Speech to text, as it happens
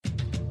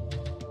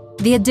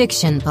The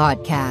Addiction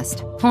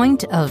Podcast,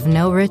 Point of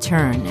No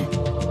Return.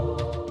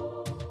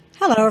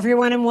 Hello,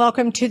 everyone, and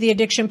welcome to the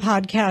Addiction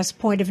Podcast,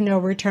 Point of No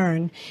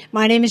Return.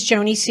 My name is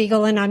Joni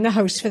Siegel, and I'm the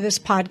host for this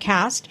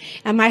podcast,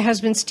 and my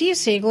husband, Steve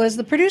Siegel, is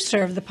the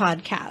producer of the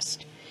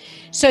podcast.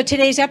 So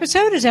today's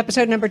episode is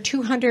episode number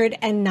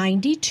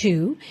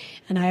 292,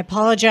 and I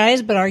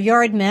apologize, but our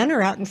yard men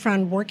are out in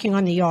front working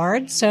on the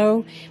yard,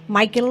 so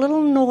might get a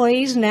little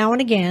noise now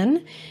and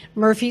again.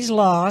 Murphy's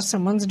Law,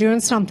 someone's doing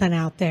something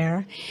out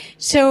there.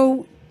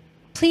 So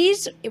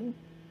please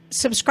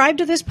subscribe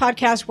to this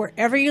podcast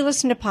wherever you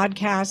listen to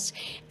podcasts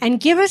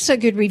and give us a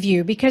good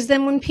review, because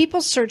then when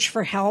people search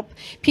for help,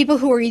 people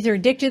who are either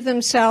addicted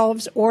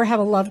themselves or have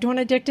a loved one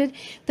addicted,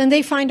 then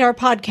they find our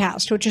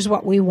podcast, which is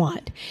what we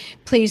want.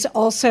 Please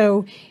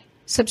also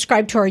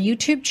subscribe to our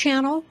YouTube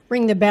channel,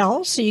 ring the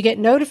bell so you get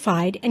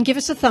notified, and give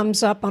us a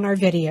thumbs up on our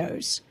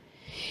videos.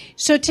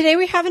 So today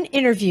we have an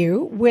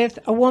interview with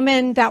a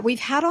woman that we've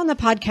had on the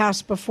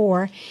podcast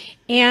before,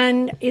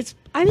 and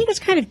I think it's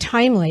kind of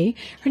timely.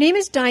 Her name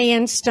is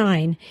Diane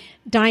Stein.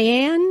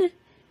 Diane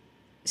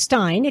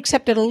Stein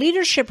accepted a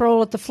leadership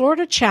role at the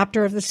Florida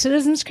chapter of the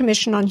Citizens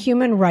Commission on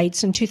Human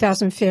Rights in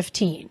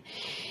 2015.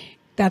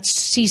 That's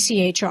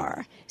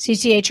CCHR.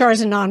 CCHR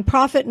is a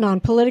nonprofit,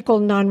 non-political,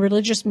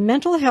 non-religious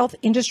mental health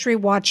industry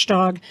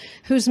watchdog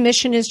whose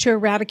mission is to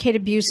eradicate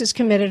abuses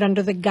committed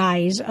under the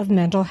guise of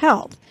mental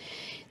health.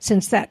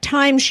 Since that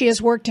time, she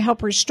has worked to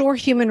help restore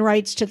human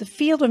rights to the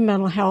field of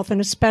mental health, and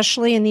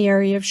especially in the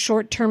area of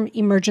short-term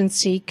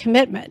emergency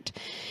commitment.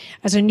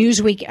 As a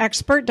Newsweek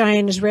expert,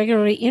 Diane is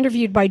regularly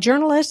interviewed by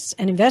journalists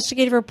and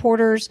investigative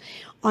reporters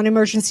on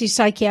emergency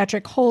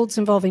psychiatric holds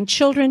involving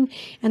children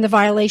and the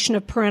violation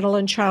of parental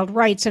and child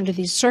rights under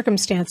these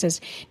circumstances.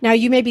 Now,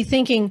 you may be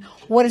thinking,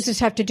 what does this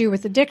have to do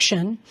with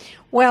addiction?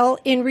 Well,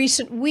 in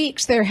recent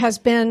weeks, there has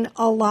been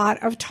a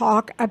lot of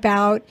talk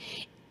about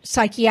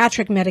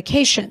psychiatric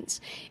medications,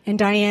 and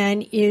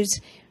Diane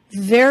is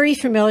very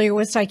familiar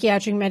with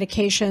psychiatric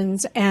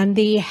medications and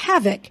the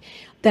havoc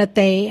that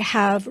they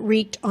have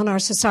wreaked on our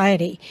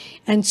society.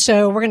 And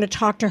so we're going to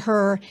talk to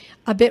her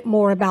a bit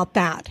more about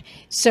that.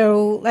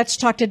 So let's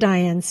talk to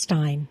Diane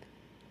Stein.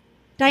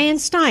 Diane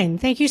Stein,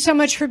 thank you so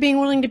much for being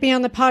willing to be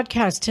on the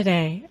podcast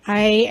today. I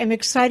am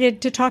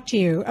excited to talk to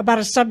you about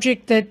a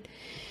subject that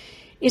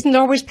isn't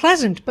always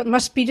pleasant, but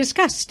must be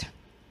discussed.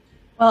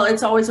 Well,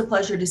 it's always a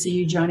pleasure to see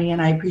you, Joni, and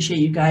I appreciate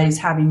you guys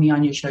having me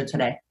on your show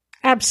today.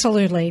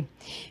 Absolutely.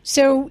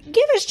 So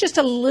give us just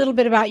a little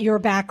bit about your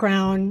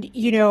background.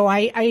 You know,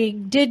 I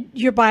did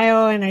your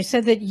bio, and I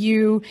said that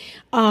you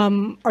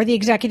are the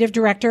executive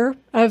director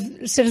of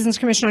Citizens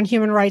Commission on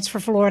Human Rights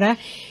for Florida.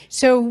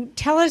 So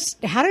tell us,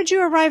 how did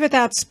you arrive at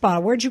that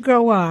spot? Where'd you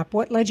grow up?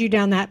 What led you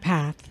down that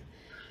path?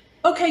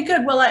 Okay,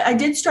 good. Well, I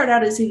did start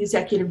out as the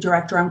executive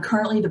director. I'm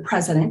currently the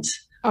president.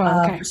 For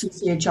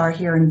CCHR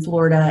here in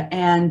Florida.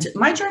 And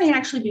my journey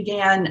actually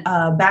began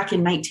back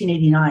in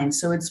 1989.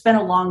 So it's been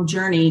a long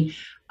journey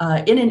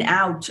in and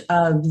out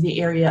of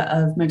the area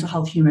of mental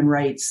health human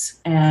rights,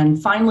 and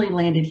finally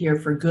landed here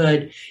for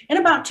good in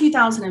about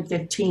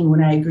 2015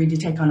 when I agreed to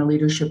take on a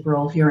leadership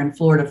role here in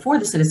Florida for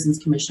the Citizens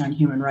Commission on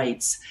Human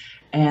Rights.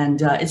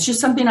 And it's just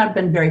something I've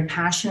been very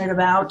passionate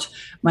about.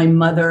 My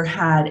mother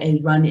had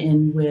a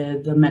run-in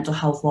with the mental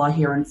health law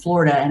here in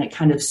Florida, and it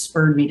kind of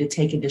spurred me to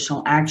take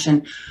additional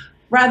action,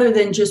 rather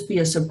than just be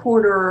a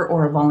supporter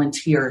or a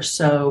volunteer.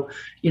 So,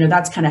 you know,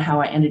 that's kind of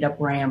how I ended up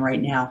where I am right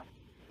now.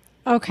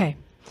 Okay,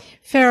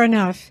 fair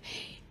enough.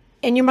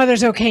 And your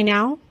mother's okay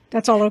now?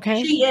 That's all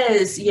okay? She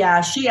is,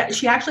 yeah. She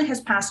actually has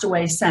passed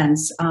away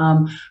since,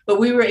 but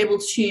we were able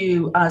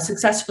to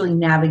successfully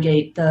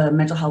navigate the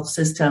mental health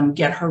system,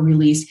 get her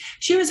released.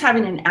 She was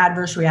having an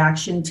adverse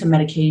reaction to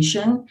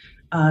medication.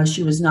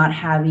 She was not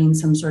having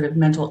some sort of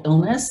mental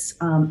illness.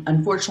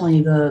 Unfortunately,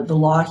 the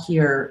law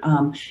here,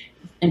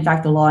 in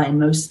fact, the law in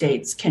most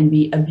states can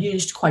be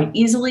abused quite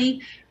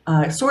easily.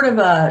 Sort of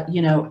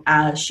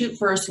a, shoot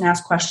first and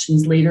ask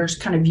questions later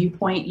kind of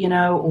viewpoint,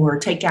 or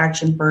take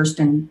action first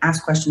and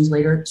ask questions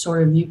later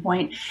sort of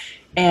viewpoint.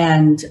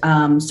 And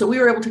so we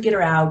were able to get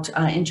her out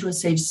into a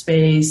safe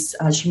space.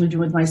 She moved in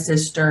with my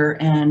sister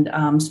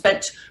and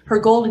spent her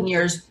golden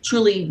years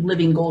truly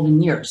living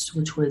golden years,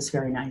 which was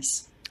very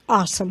nice.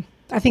 Awesome.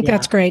 I think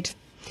that's great.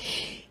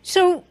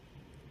 So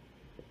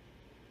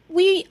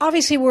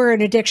we're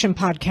an addiction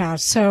podcast,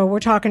 so we're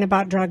talking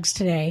about drugs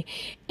today.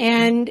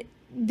 And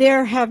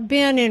there have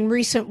been in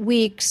recent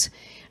weeks,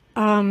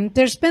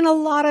 there's been a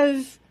lot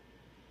of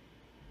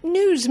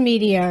news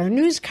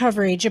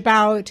coverage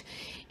about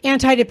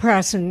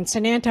antidepressants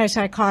and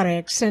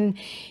antipsychotics. And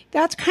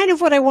that's kind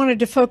of what I wanted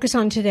to focus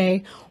on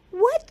today.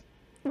 What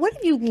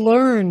have you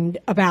learned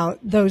about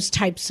those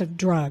types of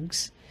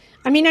drugs?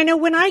 I mean, I know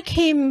when I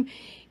came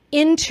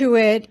into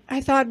it,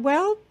 I thought,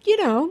 well,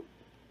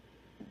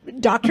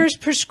 doctors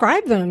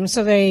prescribe them,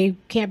 so they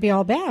can't be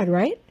all bad,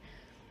 right?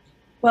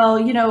 Well,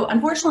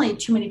 unfortunately,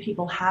 too many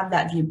people have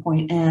that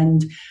viewpoint.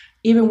 And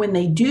even when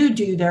they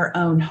do their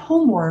own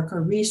homework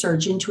or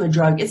research into a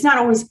drug, it's not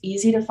always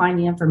easy to find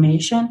the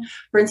information.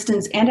 For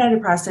instance,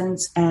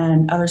 antidepressants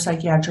and other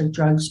psychiatric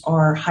drugs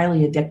are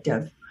highly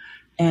addictive.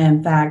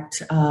 In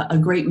fact, a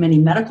great many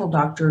medical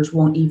doctors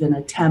won't even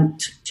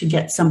attempt to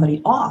get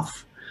somebody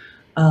off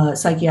a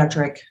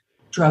psychiatric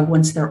drug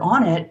once they're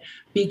on it,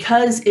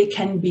 because it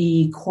can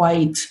be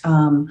quite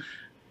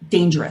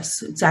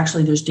dangerous. It's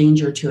actually, there's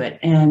danger to it.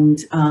 And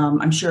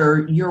I'm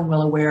sure you're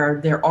well aware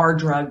there are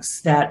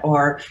drugs that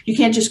you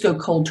can't just go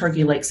cold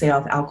turkey, like say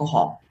off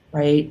alcohol,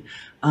 right?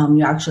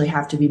 You actually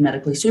have to be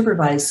medically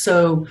supervised.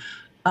 So,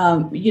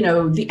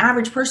 the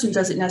average person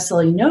doesn't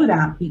necessarily know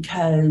that,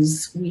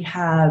 because we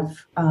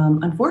have,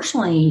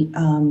 unfortunately,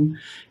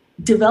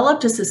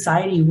 developed a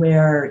society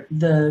where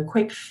the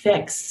quick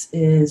fix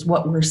is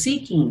what we're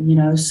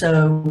seeking.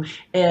 So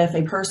if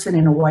a person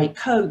in a white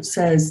coat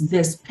says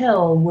this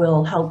pill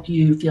will help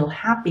you feel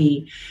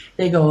happy,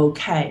 they go,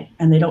 okay.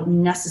 And they don't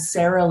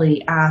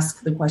necessarily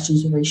ask the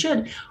questions that they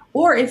should.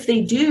 Or if they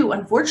do,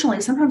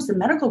 unfortunately, sometimes the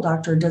medical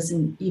doctor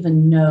doesn't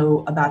even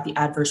know about the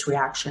adverse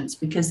reactions,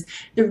 because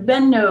there have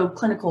been no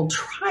clinical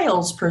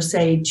trials per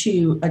se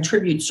to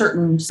attribute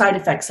certain side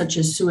effects such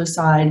as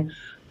suicide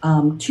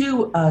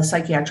to a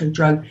psychiatric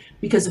drug,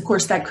 because of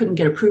course that couldn't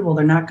get approval.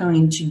 They're not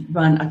going to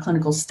run a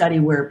clinical study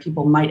where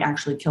people might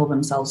actually kill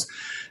themselves.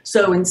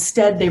 So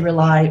instead they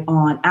rely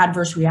on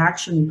adverse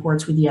reaction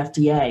reports with the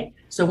FDA.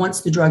 So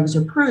once the drug is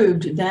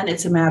approved, then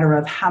it's a matter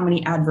of how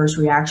many adverse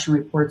reaction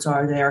reports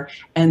are there,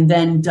 and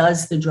then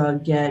does the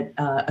drug get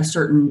a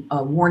certain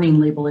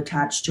warning label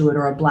attached to it,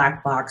 or a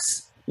black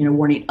box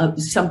warning,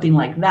 something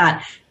like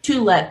that,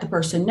 to let the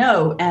person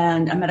know.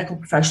 And a medical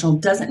professional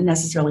doesn't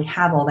necessarily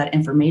have all that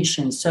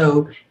information.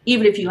 So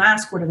even if you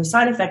ask what are the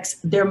side effects,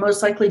 they're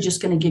most likely just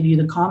going to give you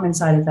the common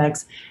side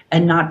effects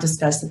and not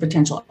discuss the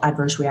potential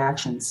adverse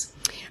reactions.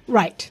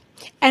 Right.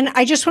 And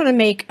I just want to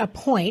make a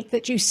point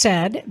that you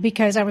said,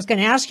 because I was going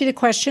to ask you the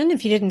question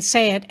if you didn't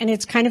say it, and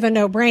it's kind of a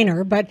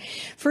no-brainer. But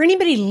for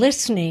anybody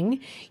listening,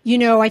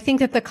 I think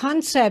that the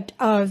concept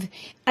of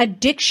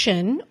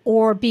addiction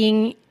or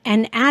being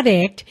an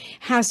addict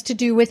has to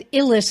do with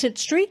illicit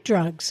street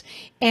drugs.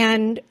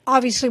 And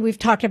obviously we've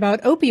talked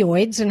about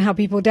opioids and how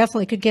people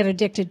definitely could get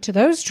addicted to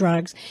those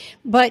drugs,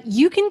 but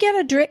you can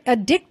get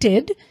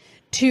addicted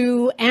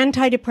to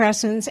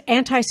antidepressants,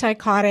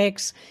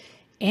 antipsychotics,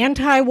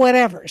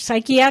 anti-whatever,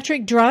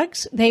 psychiatric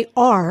drugs. They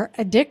are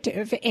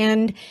addictive,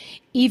 and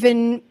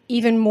even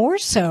more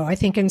so, I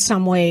think, in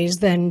some ways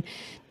than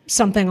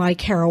something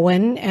like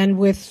heroin, and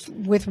with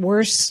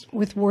worse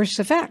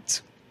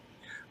effects.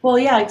 Well,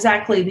 yeah,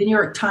 exactly. The New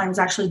York Times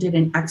actually did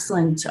an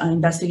excellent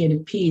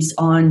investigative piece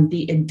on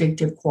the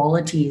addictive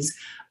qualities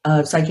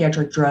of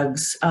psychiatric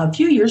drugs a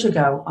few years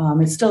ago.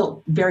 It's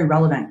still very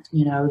relevant,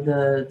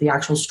 the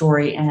actual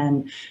story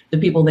and the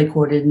people they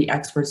quoted and the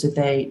experts that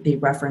they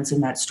reference in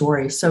that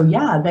story. So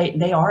yeah,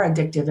 they are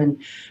addictive, and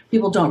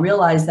people don't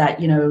realize that,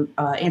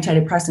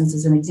 antidepressants,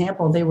 as an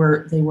example, they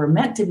were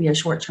meant to be a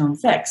short-term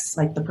fix.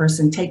 Like, the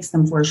person takes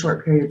them for a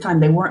short period of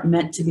time. They weren't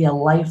meant to be a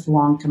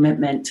lifelong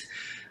commitment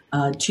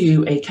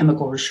to a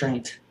chemical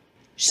restraint.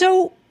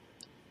 So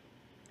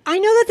I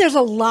know that there's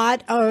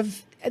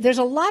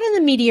a lot in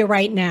the media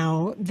right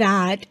now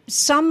that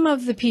some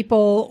of the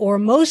people, or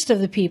most of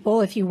the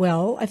people, if you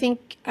will, I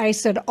think I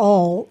said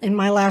all in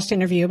my last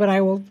interview, but I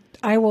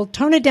will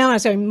tone it down. I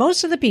say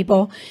most of the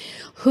people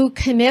who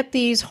commit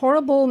these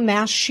horrible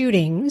mass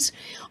shootings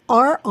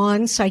are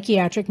on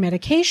psychiatric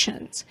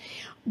medications.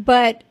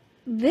 But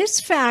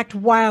this fact,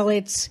 while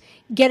it's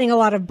getting a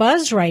lot of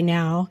buzz right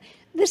now,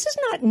 this is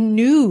not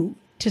new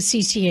to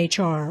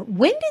CCHR.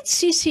 When did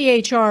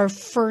CCHR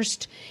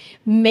first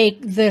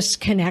make this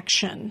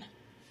connection?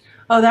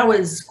 Oh, that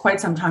was quite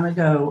some time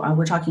ago.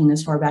 We're talking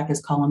as far back as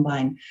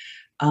Columbine.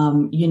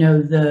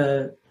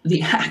 The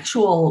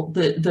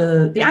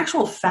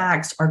actual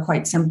facts are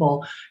quite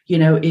simple.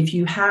 If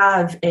you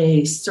have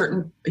a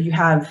certain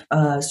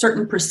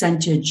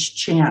percentage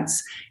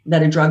chance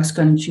that a drug's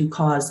going to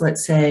cause,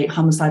 let's say,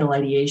 homicidal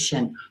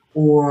ideation,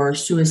 or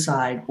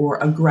suicide, or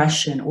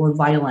aggression, or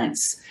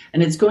violence,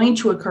 and it's going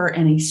to occur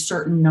in a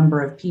certain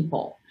number of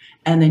people,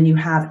 and then you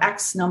have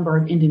X number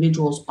of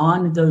individuals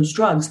on those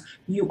drugs,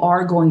 you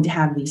are going to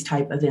have these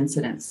type of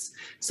incidents.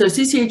 So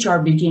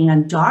CCHR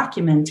began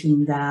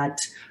documenting that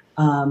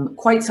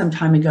quite some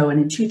time ago,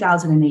 and in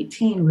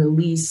 2018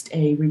 released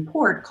a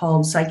report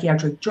called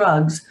Psychiatric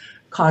Drugs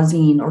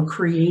Causing or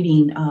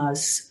Creating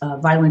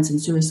Violence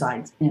and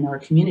Suicide in Our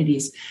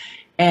Communities.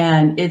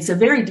 And it's a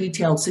very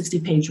detailed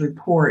 60-page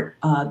report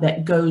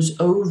that goes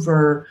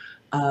over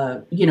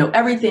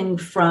everything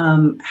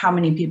from how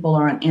many people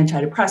are on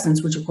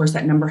antidepressants, which of course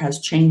that number has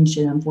changed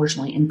and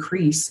unfortunately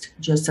increased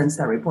just since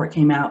that report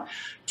came out,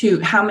 to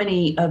how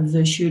many of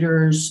the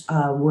shooters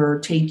were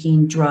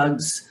taking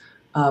drugs,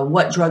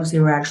 what drugs they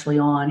were actually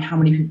on, how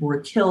many people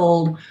were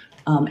killed,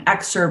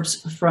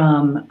 excerpts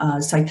from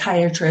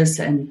psychiatrists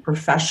and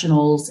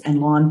professionals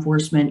and law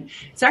enforcement.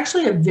 It's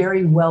actually a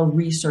very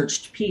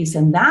well-researched piece,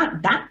 and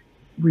that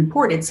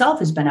report itself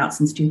has been out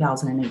since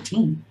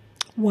 2018.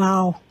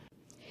 Wow.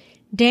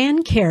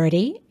 Dan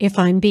Carity, If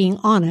I'm Being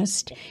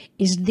Honest,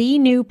 is the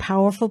new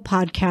powerful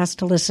podcast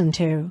to listen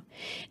to.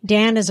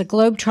 Dan is a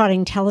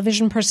globe-trotting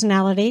television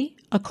personality,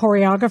 a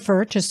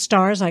choreographer to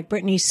stars like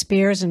Britney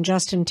Spears and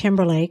Justin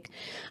Timberlake,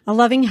 a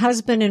loving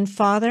husband and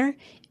father,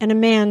 and a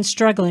man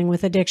struggling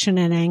with addiction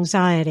and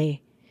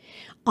anxiety.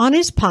 On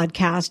his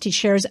podcast, he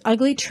shares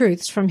ugly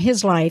truths from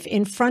his life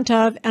in front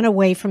of and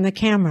away from the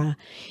camera,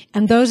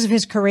 and those of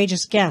his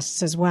courageous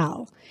guests as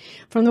well,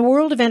 from the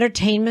world of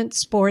entertainment,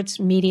 sports,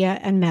 media,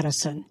 and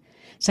medicine,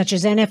 such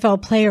as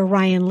NFL player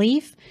Ryan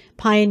Leaf,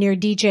 pioneer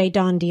DJ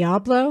Don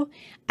Diablo,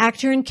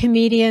 actor and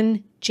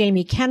comedian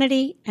Jamie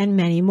Kennedy, and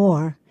many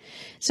more.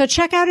 So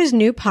check out his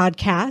new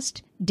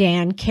podcast,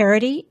 Dan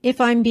Carity, If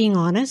I'm Being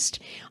Honest,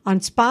 on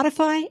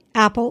Spotify,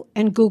 Apple,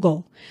 and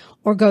Google,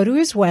 or go to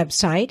his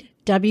website,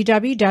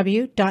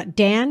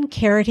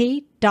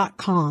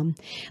 www.dancarity.com.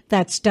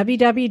 That's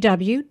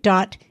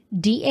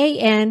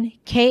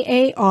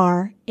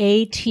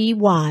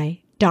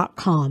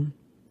www.dankarity.com.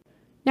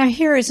 Now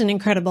here is an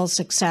incredible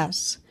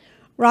success.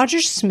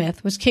 Roger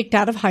Smith was kicked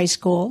out of high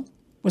school,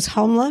 was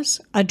homeless,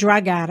 a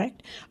drug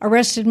addict,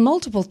 arrested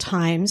multiple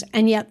times,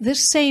 and yet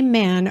this same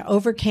man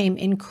overcame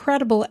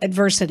incredible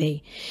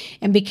adversity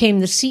and became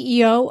the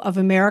CEO of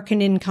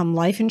American Income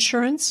Life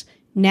Insurance,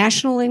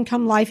 National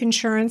Income Life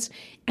Insurance,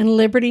 and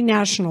Liberty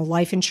National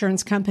Life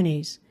Insurance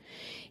Companies.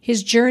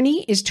 His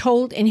journey is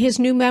told in his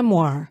new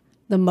memoir,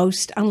 The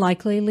Most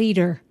Unlikely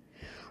Leader.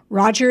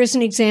 Roger is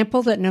an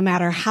example that no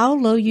matter how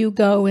low you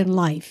go in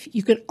life,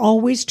 you can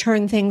always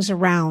turn things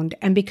around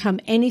and become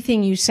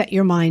anything you set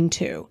your mind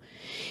to.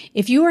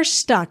 If you are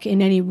stuck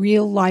in any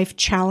real-life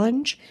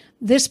challenge,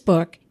 this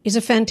book is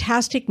a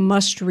fantastic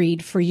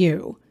must-read for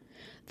you.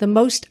 The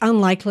Most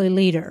Unlikely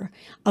Leader,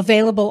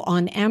 available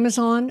on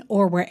Amazon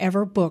or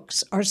wherever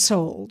books are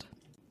sold.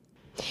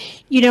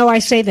 You know, I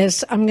say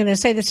this, I'm going to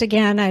say this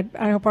again. I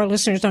hope our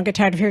listeners don't get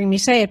tired of hearing me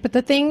say it. But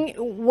the thing,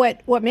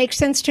 what makes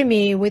sense to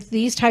me with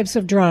these types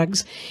of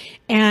drugs,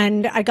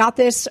 and I got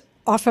this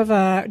off of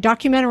a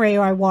documentary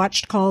I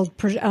watched called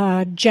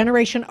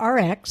Generation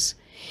RX,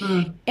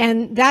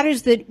 and that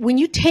is that when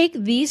you take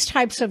these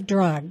types of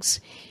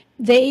drugs,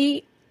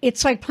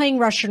 it's like playing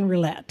Russian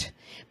roulette,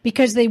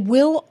 because they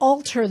will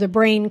alter the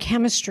brain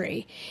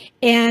chemistry.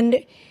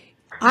 And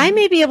I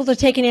may be able to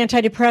take an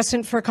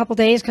antidepressant for a couple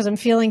days because I'm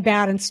feeling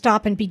bad and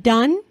stop and be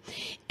done.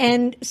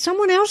 And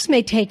someone else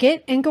may take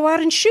it and go out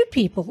and shoot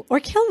people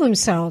or kill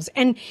themselves.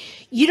 And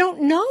you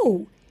don't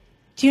know.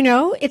 Do you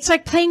know? It's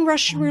like playing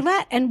Russian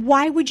roulette. And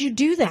why would you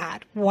do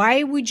that?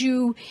 Why would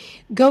you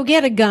go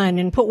get a gun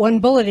and put one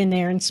bullet in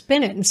there and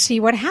spin it and see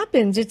what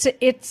happens? It's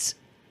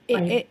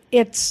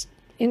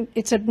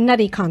a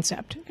nutty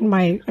concept, in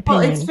my opinion.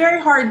 Well, it's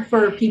very hard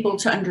for people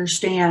to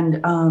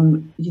understand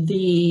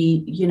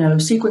the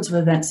sequence of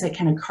events that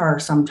can occur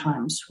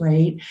sometimes,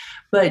 right?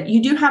 But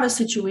you do have a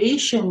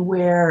situation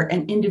where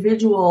an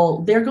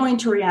individual, they're going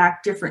to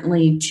react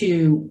differently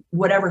to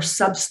whatever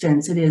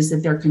substance it is that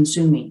they're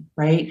consuming,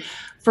 right?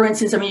 For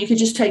instance, I mean, you could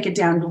just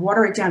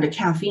water it down to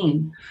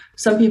caffeine.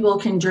 Some people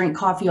can drink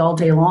coffee all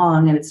day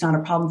long and it's not a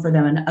problem for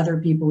them. And other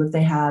people, if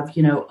they have,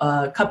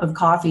 a cup of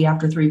coffee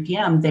after 3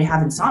 p.m., they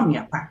have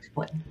insomnia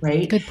practically,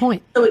 right? Good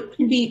point. So it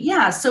can be,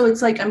 so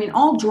it's like, I mean,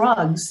 all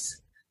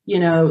drugs,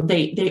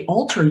 they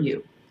alter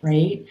you,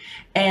 right?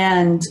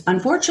 And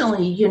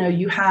unfortunately,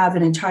 you have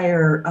an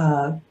entire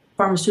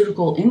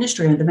pharmaceutical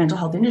industry, the mental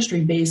health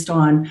industry, based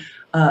on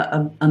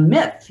a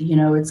myth.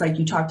 It's like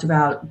you talked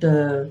about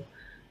the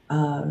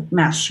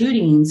mass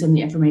shootings and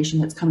the information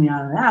that's coming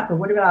out of that. But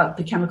what about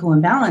the chemical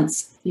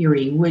imbalance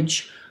theory,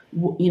 which,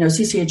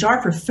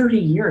 CCHR for 30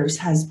 years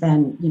has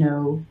been,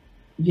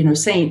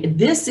 saying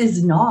this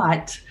is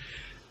not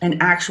an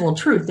actual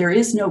truth. There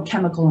is no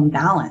chemical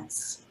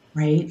imbalance,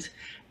 right?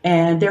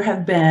 And there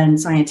have been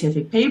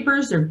scientific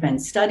papers, there have been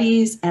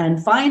studies.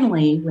 And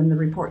finally, when the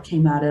report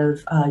came out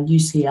of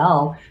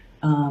UCL,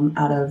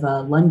 out of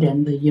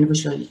London, the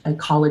University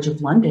College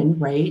of London,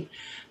 right?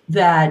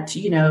 That,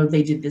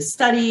 they did this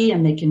study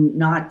and they can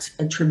not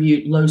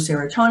attribute low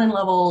serotonin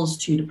levels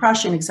to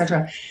depression, et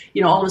cetera.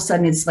 All of a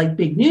sudden it's like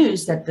big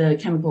news that the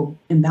chemical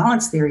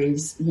imbalance theory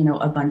is,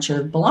 a bunch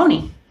of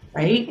baloney,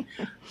 right?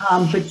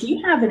 But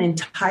you have an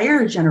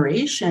entire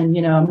generation,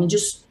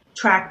 just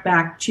track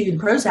back to the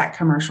Prozac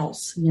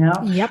commercials,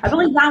 Yep. I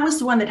believe that was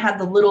the one that had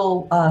the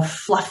little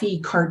fluffy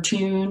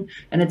cartoon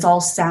and it's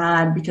all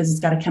sad because it's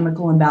got a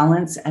chemical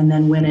imbalance. And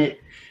then when it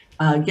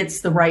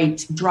gets the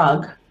right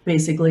drug,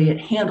 basically it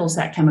handles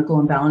that chemical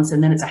imbalance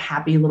and then it's a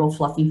happy little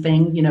fluffy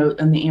thing,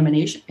 in the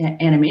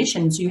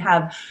animation. So you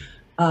have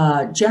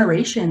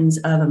generations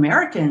of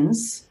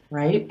Americans,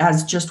 right,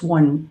 as just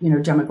one,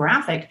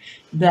 demographic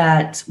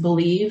that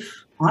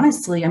believe,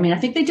 honestly, I mean, I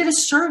think they did a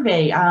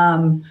survey,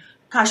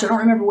 I don't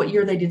remember what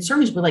year they did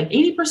surveys, but like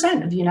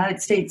 80% of the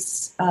United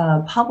States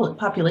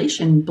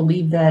population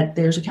believe that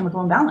there's a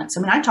chemical imbalance. I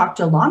mean, I talk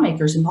to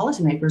lawmakers and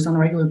policymakers on a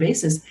regular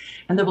basis,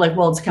 and they're like,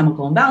 well, it's a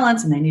chemical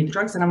imbalance and they need the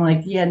drugs. And I'm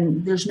like, yeah,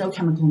 there's no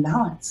chemical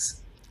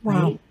imbalance.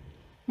 Wow. Right?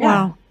 Yeah.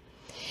 Wow.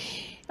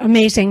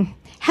 Amazing.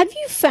 Have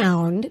you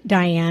found,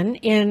 Diane,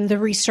 in the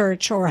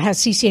research, or has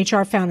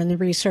CCHR found in the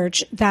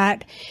research,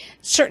 that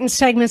certain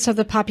segments of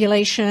the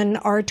population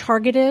are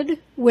targeted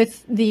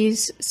with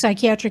these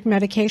psychiatric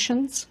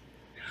medications?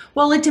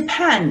 Well, it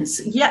depends.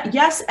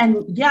 Yes,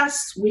 and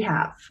yes, we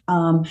have.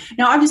 Now,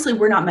 obviously,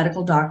 we're not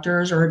medical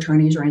doctors or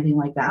attorneys or anything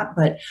like that,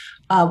 but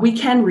we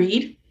can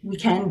read, we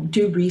can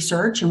do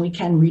research, and we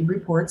can read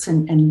reports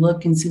and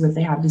look and see what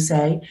they have to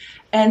say.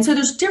 And so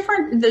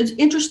there's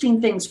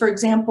interesting things. For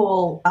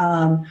example,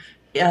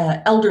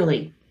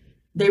 elderly,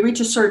 they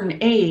reach a certain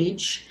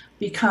age,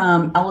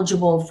 become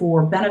eligible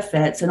for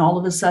benefits, and all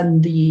of a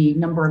sudden the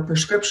number of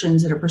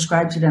prescriptions that are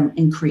prescribed to them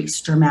increase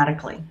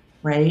dramatically,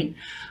 right?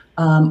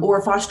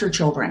 Or foster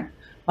children.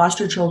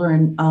 Foster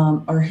children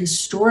are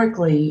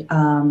historically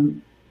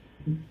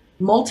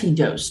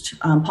multi-dosed.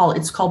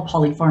 It's called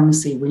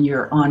polypharmacy when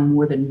you're on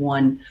more than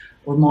one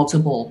or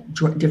multiple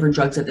different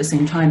drugs at the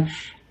same time.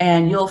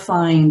 And you'll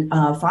find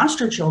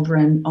foster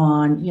children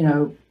on,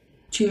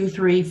 2,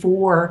 3,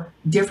 4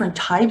 different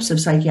types of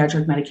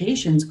psychiatric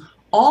medications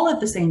all at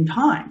the same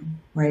time,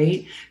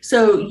 right?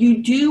 So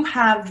you do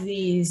have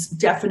these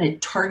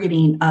definite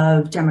targeting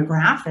of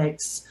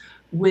demographics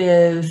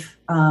with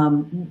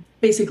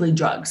basically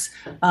drugs.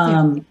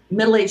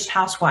 Middle-aged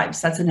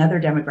housewives, that's another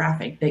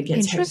demographic that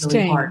gets hit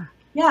really hard.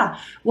 Yeah.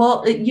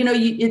 Well,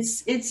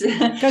 it's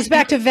goes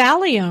back to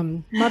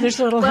Valium, Mother's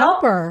Little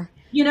Helper.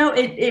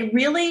 It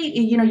really,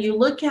 you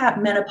look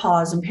at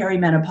menopause and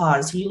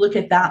perimenopause, you look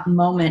at that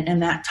moment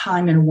and that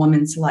time in a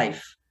woman's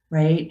life,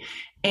 right?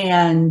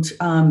 And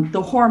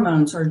the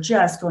hormones are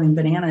just going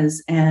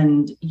bananas,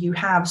 and you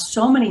have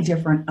so many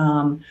different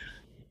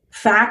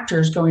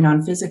factors going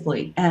on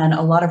physically. And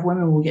a lot of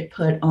women will get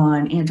put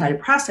on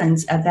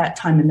antidepressants at that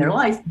time in their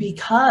life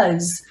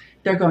because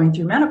they're going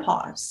through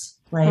menopause,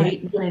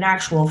 right? When in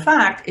actual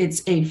fact,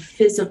 it's a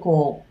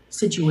physical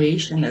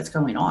situation that's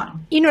going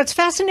on. It's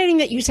fascinating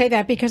that you say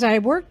that, because I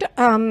worked,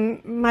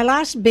 my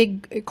last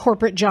big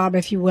corporate job,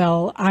 if you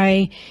will,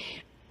 I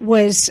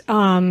was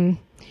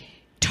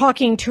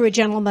talking to a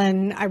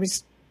gentleman. I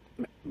was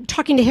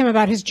talking to him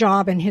about his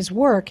job and his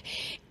work.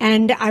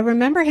 And I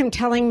remember him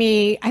telling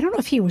me, I don't know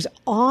if he was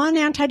on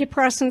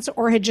antidepressants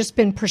or had just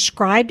been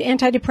prescribed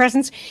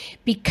antidepressants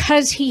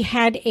because he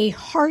had a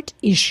heart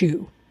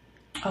issue.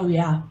 Oh,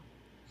 yeah.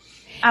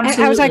 Absolutely.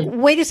 And I was like,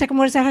 wait a second,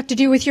 what does that have to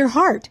do with your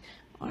heart?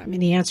 I mean,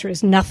 the answer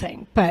is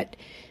nothing, but.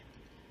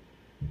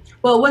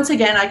 Well, once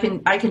again,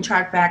 I can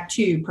track back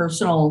to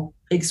personal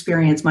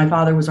experience. My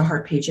father was a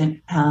heart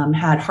patient,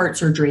 had heart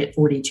surgery at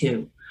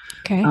 42.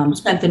 Okay.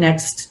 Spent the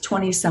next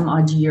 20 some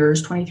odd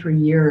years, 23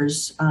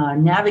 years,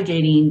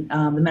 navigating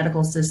the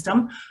medical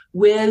system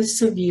with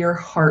severe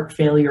heart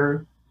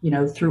failure,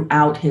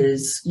 throughout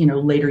his,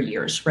 later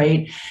years,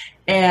 right?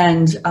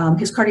 And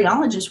his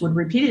cardiologist would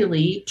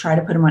repeatedly try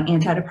to put him on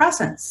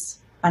antidepressants.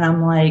 And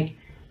I'm like,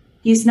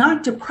 he's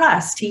not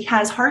depressed. He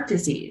has heart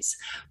disease,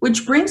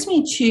 which brings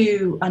me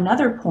to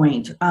another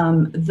point.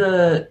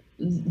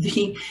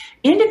 The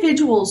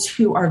individuals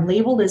who are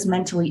labeled as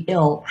mentally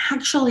ill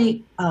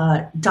actually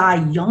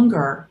die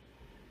younger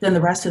than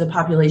the rest of the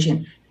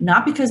population,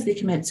 not because they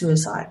commit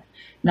suicide,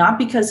 not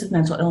because of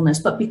mental illness,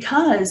 but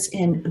because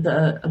in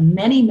the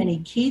many, many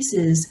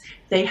cases,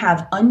 they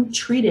have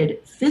untreated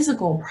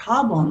physical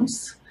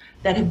problems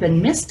that have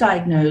been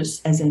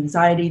misdiagnosed as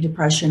anxiety,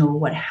 depression, or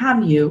what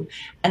have you.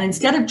 And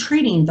instead of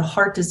treating the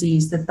heart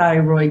disease, the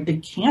thyroid, the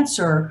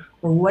cancer,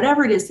 or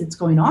whatever it is that's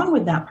going on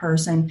with that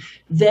person,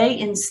 they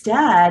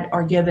instead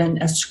are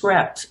given a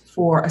script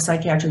for a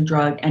psychiatric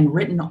drug and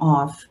written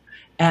off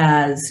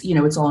as,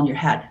 it's all in your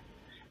head.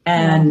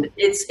 And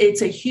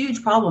it's a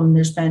huge problem.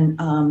 There's been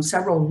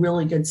several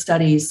really good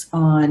studies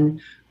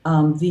on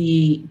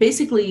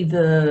basically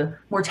the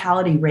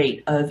mortality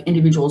rate of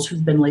individuals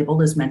who've been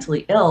labeled as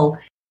mentally ill.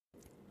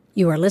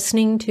 You are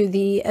listening to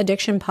the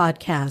Addiction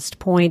Podcast,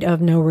 Point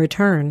of No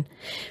Return.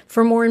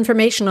 For more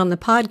information on the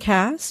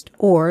podcast,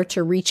 or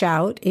to reach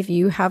out if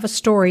you have a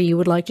story you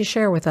would like to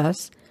share with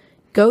us,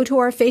 go to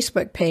our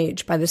Facebook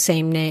page by the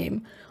same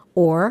name,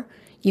 or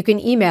you can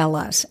email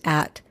us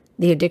at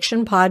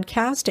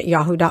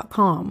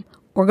theaddictionpodcast@yahoo.com,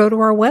 or go to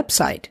our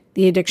website,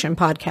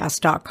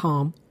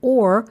 theaddictionpodcast.com,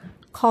 or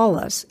call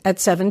us at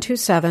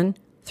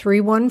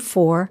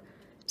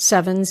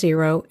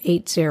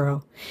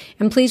 727-314-7080.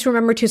 And please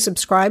remember to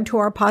subscribe to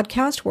our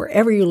podcast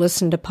wherever you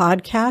listen to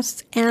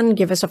podcasts and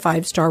give us a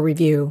 5-star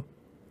review.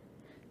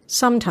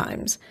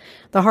 Sometimes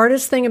the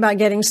hardest thing about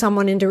getting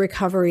someone into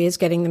recovery is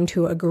getting them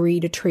to agree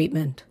to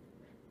treatment.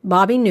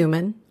 Bobby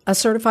Newman, a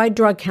certified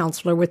drug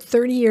counselor with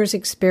 30 years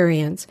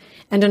experience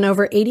and an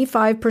over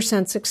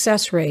 85%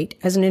 success rate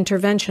as an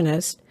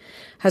interventionist,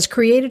 has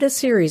created a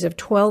series of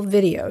 12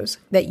 videos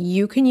that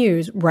you can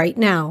use right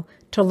now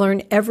to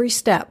learn every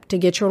step to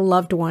get your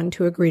loved one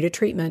to agree to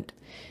treatment.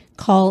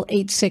 Call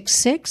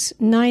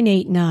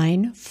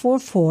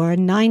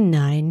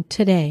 866-989-4499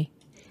 today.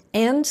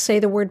 And say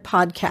the word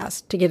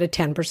podcast to get a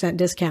 10%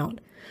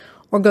 discount.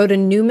 Or go to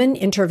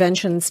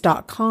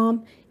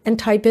newmaninterventions.com and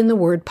type in the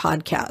word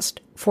podcast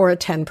for a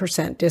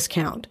 10%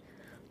 discount.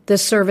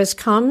 This service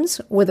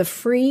comes with a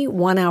free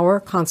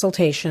 1-hour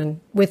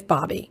consultation with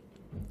Bobby.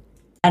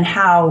 And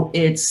how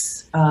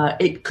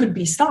it could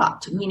be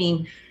stopped,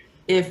 meaning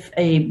if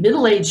a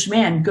middle-aged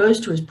man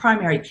goes to his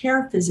primary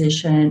care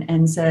physician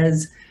and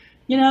says,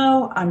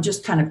 I'm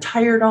just kind of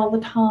tired all the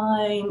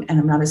time and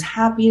I'm not as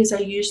happy as I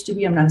used to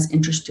be. I'm not as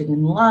interested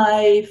in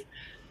life.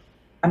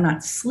 I'm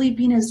not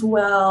sleeping as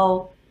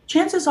well.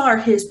 Chances are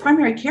his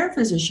primary care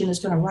physician is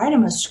going to write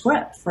him a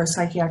script for a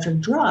psychiatric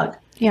drug.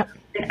 Yep.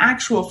 In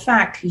actual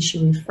fact, he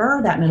should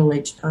refer that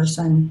middle-aged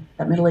person,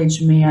 that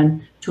middle-aged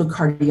man, to a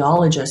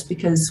cardiologist,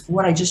 because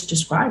what I just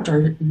described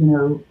are,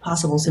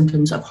 possible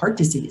symptoms of heart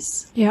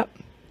disease. Yep.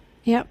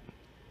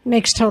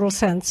 Makes total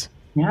sense.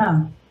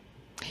 Yeah.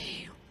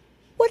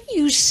 What are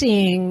you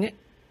seeing,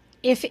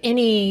 if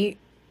any,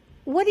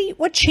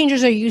 what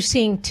changes are you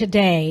seeing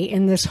today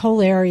in this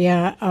whole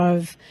area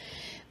of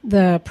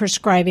the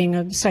prescribing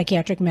of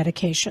psychiatric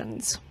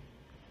medications?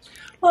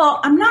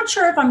 Well, I'm not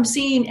sure if I'm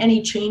seeing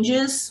any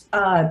changes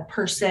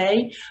per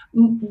se.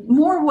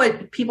 More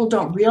what people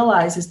don't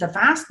realize is the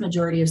vast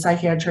majority of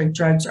psychiatric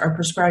drugs are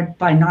prescribed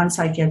by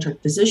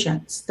non-psychiatric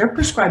physicians. They're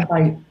prescribed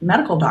by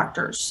medical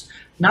doctors,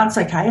 not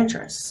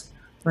psychiatrists,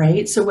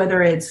 right? So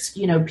whether it's,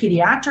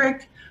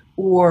 pediatric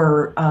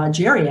or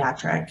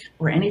geriatric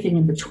or anything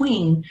in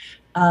between,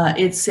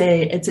 it's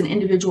an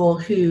individual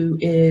who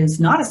is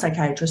not a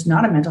psychiatrist,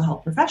 not a mental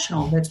health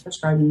professional that's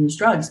prescribing these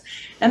drugs.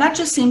 And that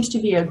just seems to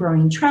be a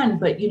growing trend.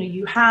 But,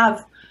 you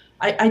have,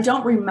 I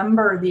don't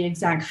remember the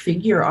exact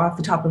figure off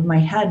the top of my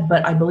head,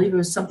 but I believe it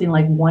was something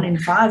like 1 in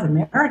 5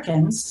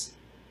 Americans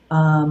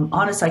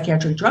on a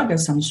psychiatric drug of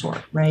some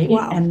sort, right?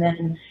 Wow. And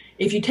then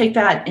if you take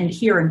that in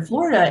here in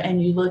Florida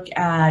and you look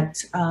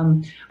at,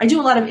 I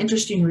do a lot of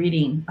interesting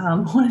reading.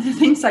 One of the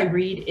things I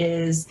read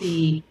is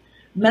the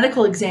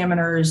medical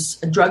examiners'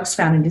 drugs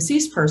found in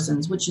deceased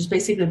persons, which is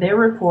basically their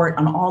report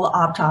on all the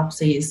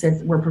autopsies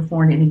that were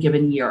performed in a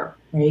given year,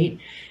 right?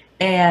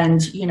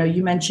 And,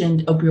 you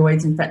mentioned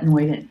opioids and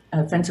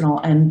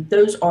fentanyl, and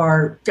those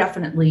are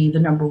definitely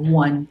the number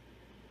one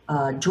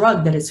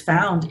drug that is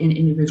found in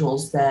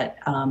individuals that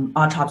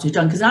autopsy is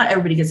done, because not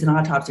everybody gets an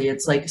autopsy.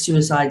 It's like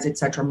suicides, et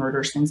cetera,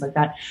 murders, things like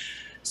that.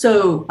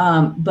 So,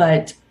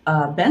 but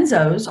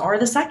benzos are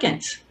the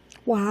second.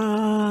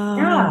 Wow.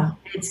 Yeah.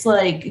 It's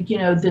like,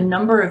 the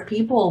number of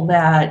people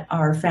that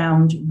are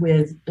found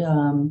with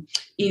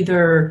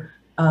either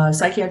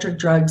psychiatric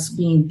drugs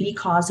being the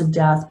cause of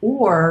death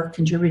or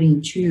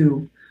contributing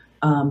to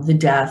the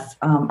death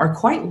are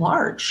quite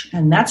large.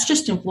 And that's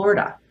just in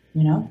Florida,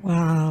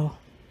 Wow.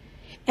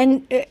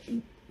 And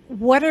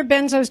what are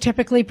benzos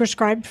typically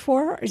prescribed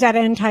for? Is that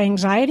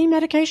anti-anxiety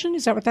medication?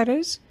 Is that what that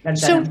is?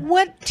 So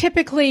what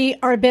typically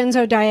are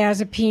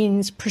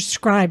benzodiazepines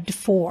prescribed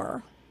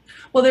for?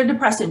 Well, they're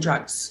depressant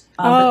drugs.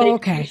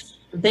 Okay.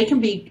 They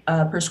can be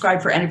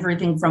prescribed for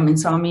everything from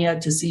insomnia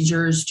to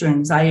seizures to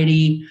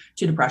anxiety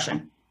to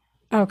depression.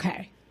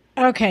 Okay.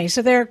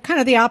 So they're kind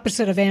of the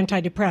opposite of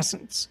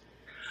antidepressants.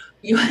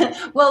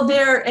 Well,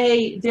 they're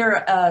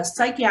a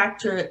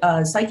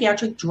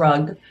psychiatric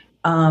drug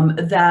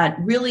that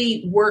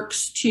really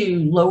works to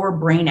lower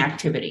brain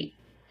activity,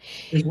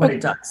 is what it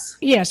does.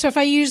 Yeah. So if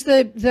I use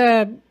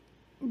the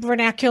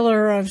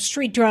vernacular of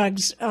street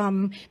drugs,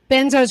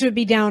 benzos would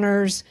be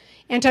downers,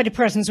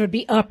 antidepressants would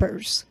be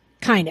uppers,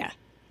 kind of.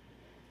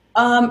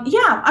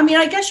 Yeah,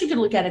 I guess you could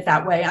look at it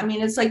that way.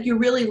 It's like you're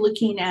really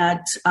looking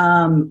at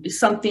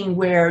something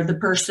where the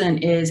person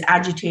is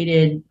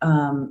agitated,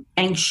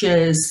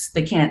 anxious,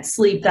 they can't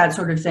sleep, that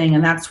sort of thing.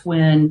 And that's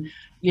when,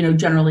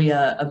 generally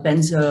a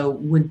benzo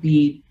would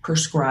be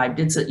prescribed.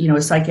 It's a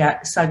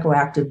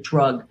psychoactive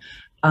drug.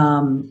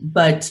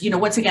 But,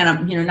 once again,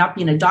 I'm, not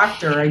being a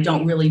doctor, I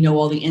don't really know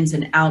all the ins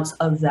and outs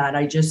of that.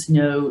 I just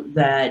know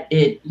that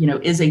it,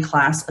 is a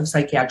class of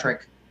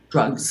psychiatric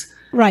drugs.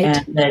 Right.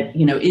 And that,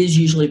 is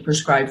usually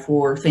prescribed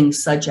for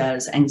things such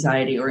as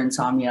anxiety or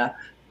insomnia,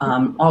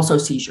 also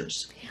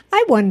seizures.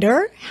 I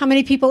wonder how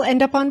many people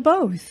end up on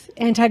both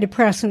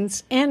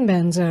antidepressants and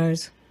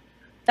benzos.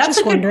 That's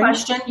a good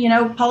question.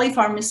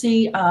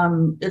 Polypharmacy,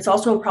 it's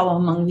also a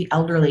problem among the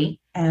elderly.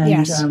 And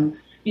yes.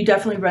 You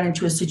definitely run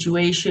into a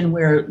situation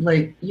where,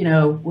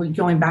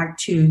 going back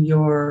to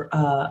your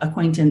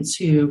acquaintance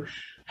who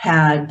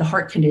had the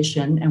heart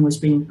condition and was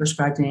being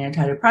prescribed an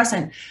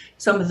antidepressant,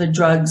 some of the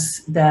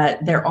drugs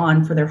that they're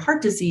on for their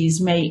heart disease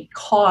may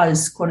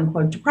cause, quote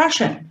unquote,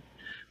 depression,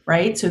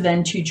 right? So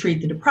then to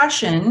treat the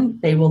depression,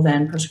 they will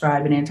then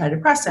prescribe an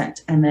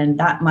antidepressant, and then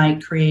that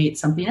might create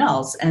something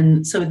else.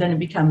 And so then it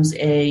becomes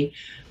a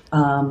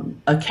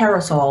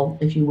carousel,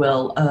 if you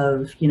will,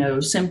 of,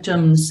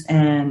 symptoms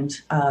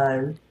and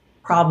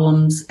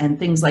problems and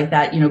things like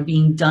that,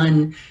 being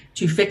done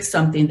to fix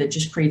something that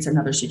just creates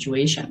another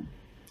situation.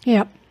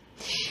 Yep.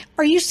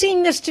 Are you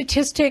seeing the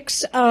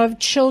statistics of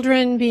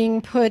children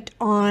being put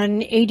on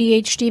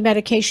ADHD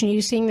medication? Are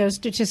you seeing those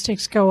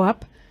statistics go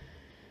up?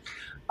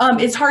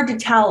 It's hard to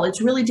tell.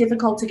 It's really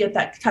difficult to get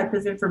that type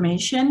of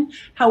information.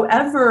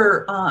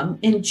 However,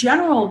 in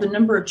general, the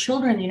number of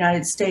children in the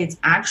United States,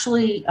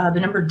 actually, the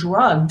number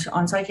drugged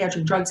on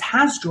psychiatric drugs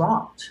has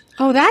dropped.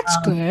 Oh, that's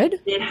good.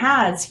 It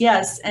has,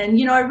 yes.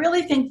 And, I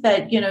really think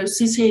that,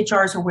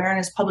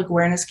 CCHR's public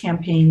awareness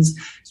campaigns,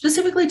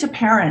 specifically to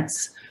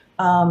parents,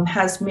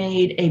 has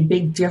made a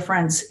big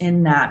difference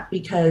in that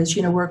because,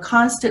 we're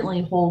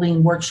constantly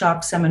holding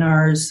workshops,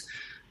 seminars,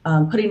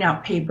 putting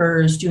out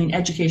papers, doing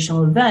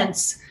educational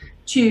events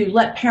to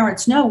let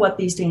parents know what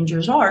these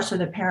dangers are so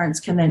that parents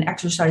can then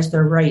exercise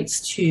their rights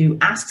to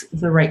ask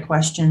the right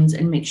questions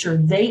and make sure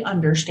they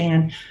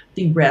understand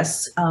the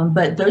risks.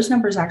 But those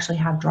numbers actually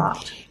have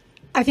dropped.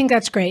 I think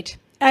that's great.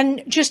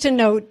 And just a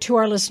note to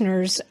our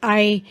listeners,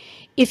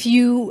 if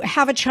you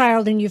have a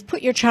child and you've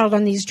put your child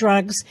on these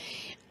drugs,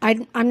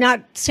 I'm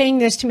not saying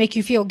this to make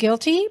you feel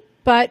guilty,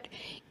 but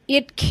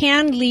it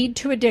can lead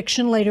to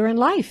addiction later in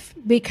life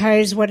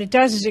because what it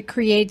does is it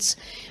creates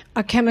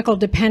a chemical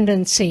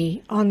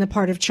dependency on the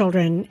part of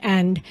children.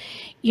 And,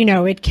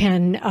 it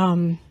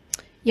can,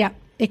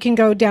 it can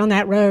go down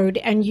that road.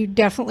 And you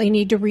definitely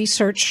need to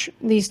research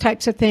these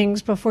types of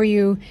things before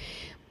you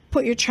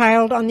put your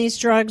child on these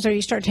drugs or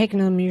you start taking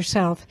them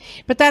yourself.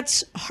 But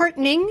that's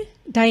heartening,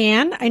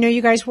 Diane. I know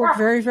you guys work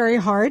very, very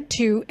hard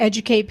to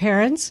educate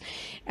parents,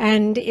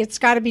 and it's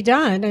got to be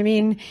done. I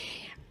mean,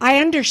 I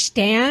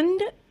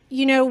understand,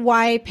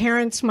 why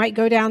parents might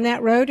go down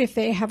that road if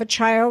they have a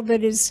child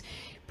that is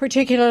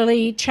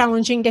particularly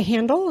challenging to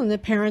handle and the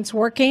parent's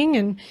working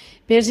and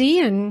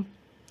busy,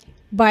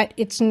 but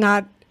it's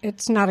not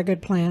a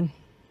good plan.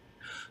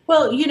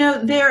 Well,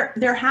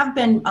 there have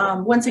been,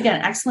 once again,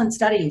 excellent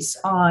studies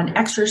on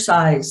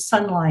exercise,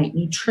 sunlight,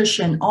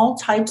 nutrition, all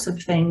types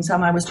of things.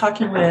 I was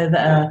talking with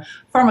a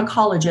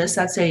pharmacologist.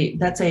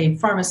 That's a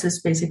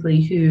pharmacist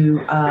basically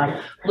who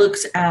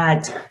looks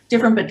at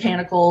different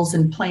botanicals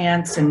and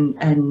plants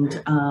and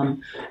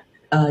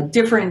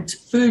different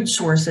food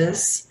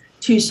sources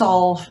to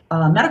solve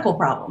medical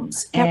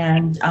problems. Yep.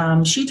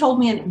 And she told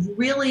me a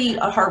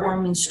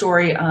heartwarming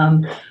story.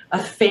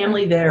 A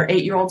family, their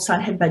 8-year-old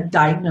son had been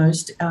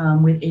diagnosed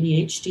with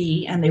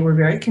ADHD, and they were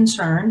very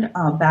concerned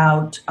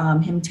about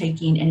him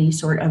taking any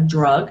sort of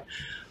drug.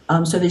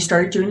 So they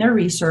started doing their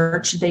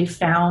research. They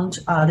found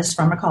this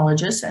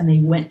pharmacologist, and they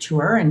went to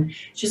her, and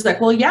she's like,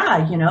 well,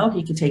 yeah,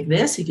 he could take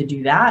this, he could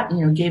do that,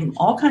 gave him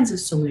all kinds of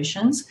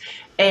solutions.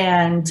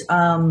 And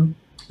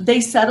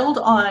they settled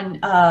on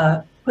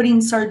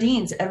putting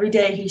sardines. Every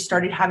day he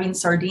started having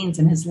sardines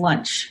in his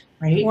lunch,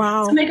 right?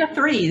 Wow.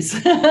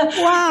 Omega-3s.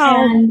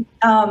 Wow.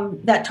 And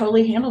that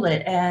totally handled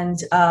it. And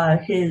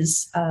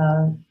his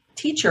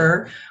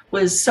teacher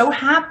was so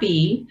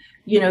happy,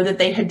 that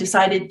they had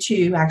decided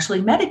to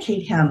actually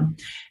medicate him.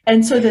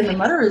 And so then the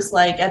mother is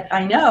like,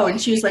 I know.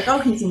 And she was like, oh,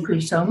 he's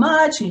improved so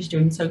much and he's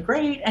doing so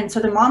great. And so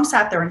the mom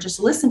sat there and just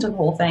listened to the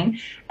whole thing.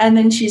 And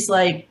then she's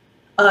like,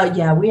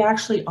 yeah, we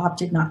actually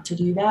opted not to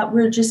do that.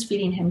 We're just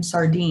feeding him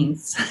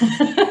sardines.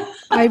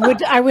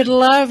 I would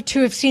love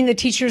to have seen the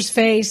teacher's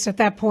face at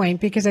that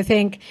point, because I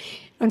think,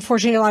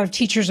 unfortunately, a lot of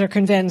teachers are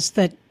convinced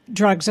that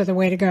drugs are the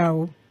way to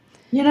go.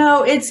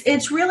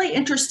 It's really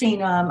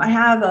interesting. I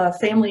have a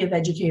family of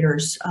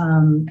educators,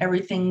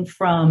 everything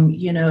from,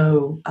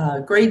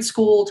 grade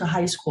school to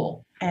high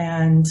school.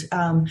 And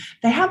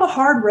they have a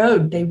hard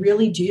road. They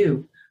really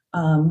do,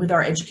 with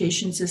our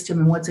education system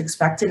and what's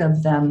expected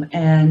of them.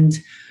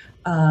 And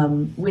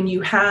when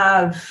you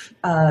have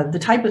the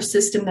type of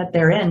system that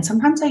they're in,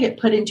 sometimes they get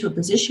put into a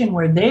position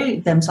where they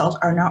themselves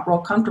are not real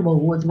comfortable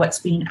with what's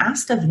being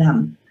asked of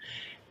them.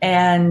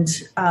 And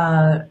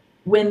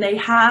when they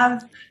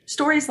have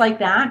stories like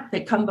that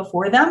come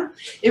before them,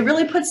 it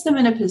really puts them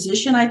in a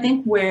position, I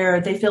think,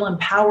 where they feel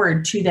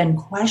empowered to then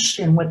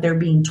question what they're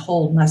being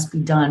told must be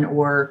done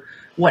or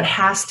what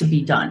has to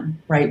be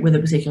done, right, with a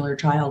particular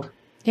child.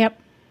 Yep.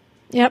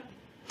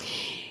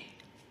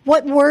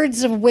 What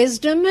words of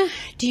wisdom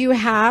do you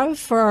have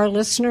for our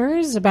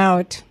listeners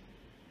about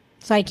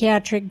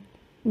psychiatric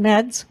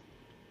meds?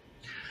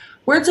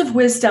 Words of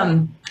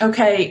wisdom.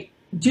 Okay,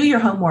 do your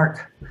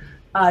homework.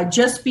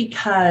 Just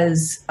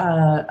because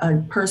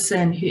a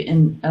person who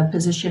in a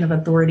position of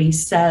authority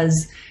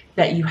says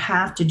that you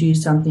have to do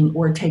something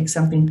or take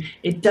something,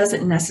 it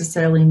doesn't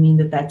necessarily mean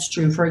that that's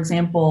true. For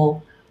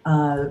example,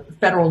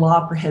 federal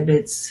law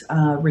prohibits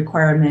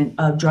requirement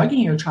of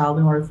drugging your child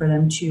in order for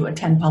them to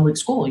attend public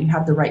school. You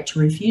have the right to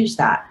refuse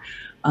that.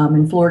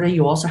 In Florida,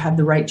 you also have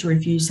the right to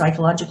refuse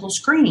psychological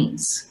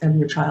screenings of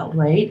your child,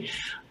 right?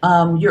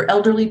 Your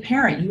elderly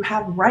parent, you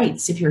have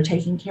rights if you're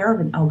taking care of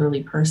an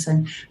elderly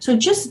person. So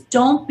just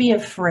don't be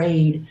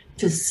afraid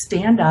to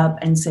stand up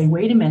and say,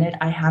 wait a minute,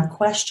 I have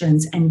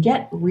questions, and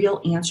get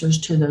real answers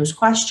to those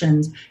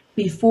questions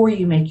before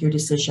you make your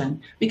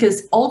decision.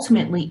 Because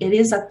ultimately, it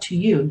is up to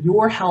you.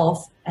 Your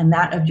health and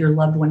that of your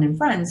loved one and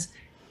friends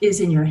is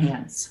in your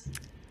hands.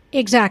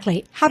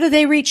 Exactly. How can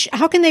they reach you?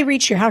 How can they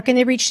reach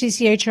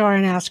CCHR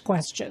and ask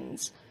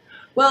questions?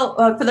 Well,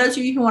 for those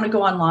of you who want to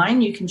go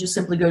online, you can just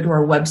simply go to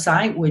our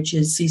website, which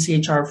is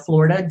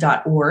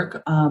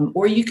cchrflorida.org,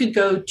 or you could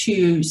go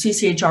to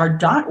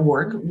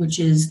cchr.org, which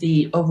is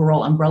the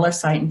overall umbrella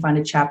site, and find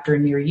a chapter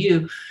near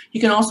you. You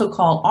can also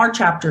call our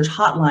chapter's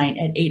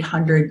hotline at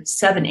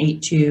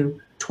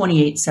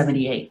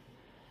 800-782-2878.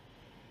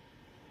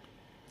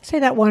 Say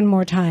that one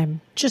more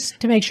time, just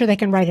to make sure they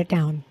can write it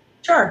down.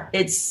 Sure.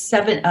 It's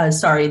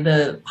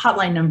the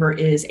hotline number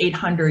is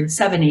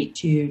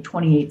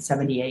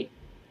 800-782-2878.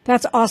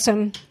 That's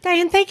awesome.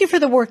 Diane, thank you for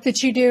the work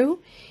that you do.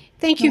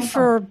 Thank you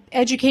for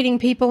educating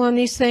people on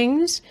these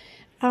things.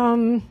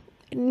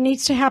 It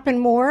needs to happen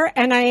more.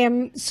 And I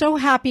am so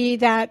happy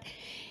that,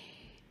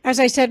 as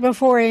I said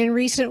before, in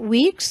recent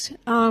weeks,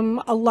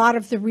 a lot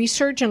of the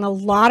research and a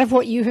lot of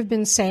what you have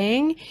been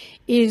saying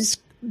is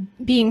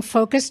being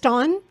focused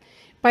on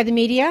by the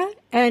media.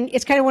 And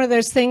it's kind of one of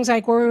those things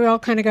like where we all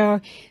kind of go,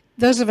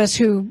 those of us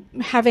who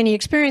have any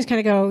experience kind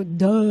of go,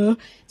 duh,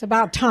 it's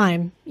about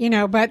time,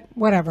 but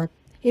whatever.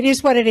 It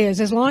is what it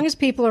is. As long as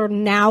people are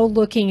now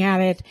looking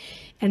at it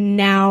and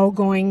now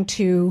going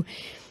to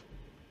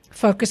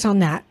focus on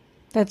that,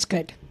 that's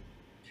good.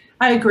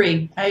 I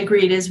agree.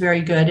 It is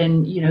very good.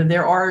 And,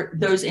 there are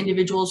those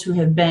individuals who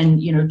have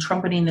been,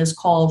 trumpeting this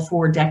call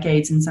for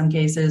decades in some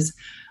cases.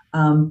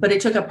 But it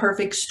took a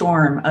perfect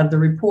storm of the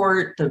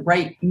report, the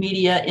right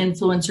media,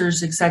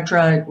 influencers, et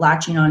cetera,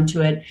 latching onto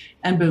it,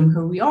 and boom,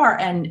 here we are.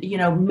 And,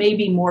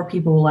 maybe more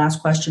people will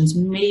ask questions.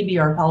 Maybe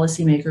our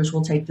policymakers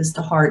will take this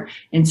to heart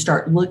and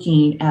start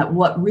looking at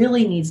what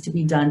really needs to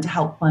be done to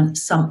help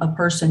a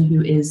person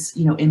who is,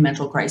 in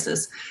mental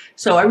crisis.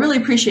 So I really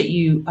appreciate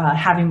you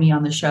having me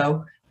on the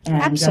show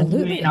and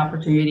giving me an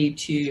opportunity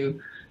to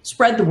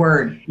spread the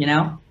word,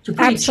 to preach.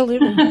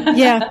 Absolutely.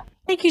 Yeah.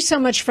 Thank you so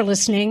much for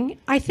listening.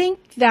 I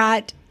think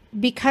that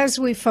because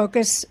we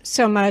focus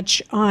so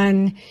much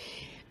on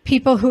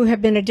people who have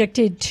been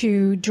addicted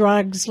to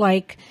drugs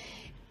like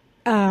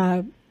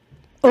opioids,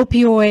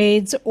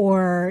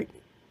 or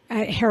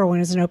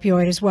heroin is an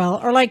opioid as well,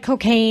 or like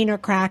cocaine or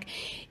crack,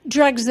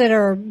 drugs that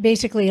are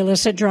basically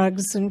illicit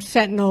drugs, and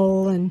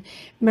fentanyl and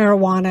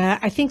marijuana,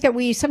 I think that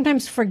we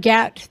sometimes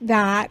forget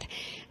that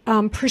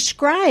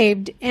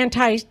prescribed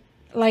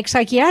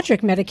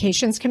psychiatric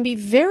medications can be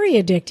very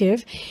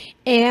addictive,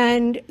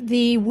 and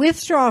the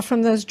withdrawal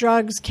from those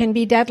drugs can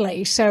be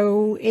deadly.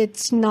 So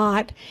it's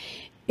something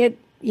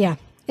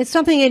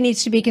that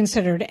needs to be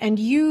considered, and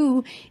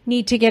you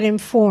need to get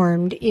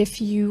informed if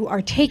you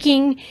are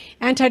taking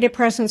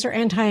antidepressants or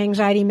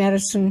anti-anxiety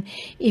medicine.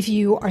 If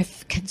you are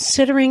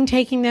considering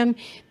taking them,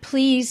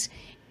 please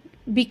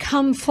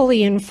become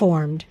fully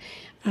informed.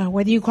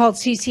 Whether you call it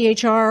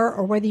CCHR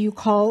or whether you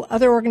call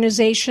other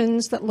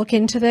organizations that look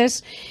into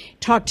this,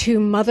 talk to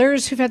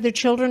mothers who've had their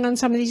children on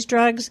some of these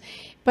drugs,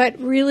 but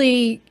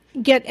really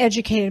get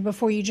educated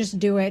before you just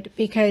do it,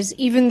 because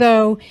even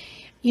though,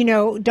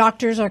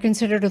 doctors are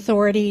considered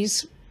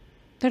authorities,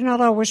 they're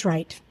not always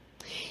right.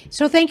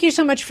 So thank you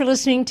so much for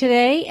listening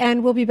today,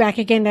 and we'll be back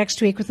again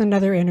next week with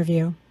another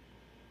interview.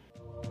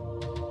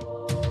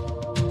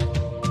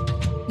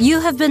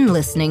 You have been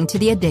listening to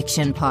the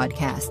Addiction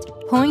Podcast,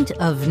 Point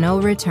of No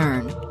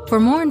Return. For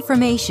more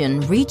information,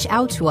 reach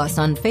out to us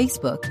on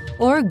Facebook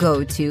or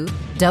go to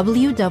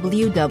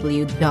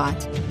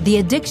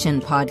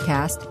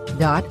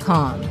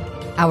www.theaddictionpodcast.com.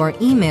 Our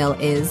email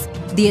is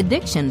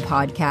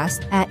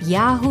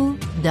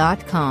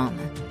theaddictionpodcast@yahoo.com.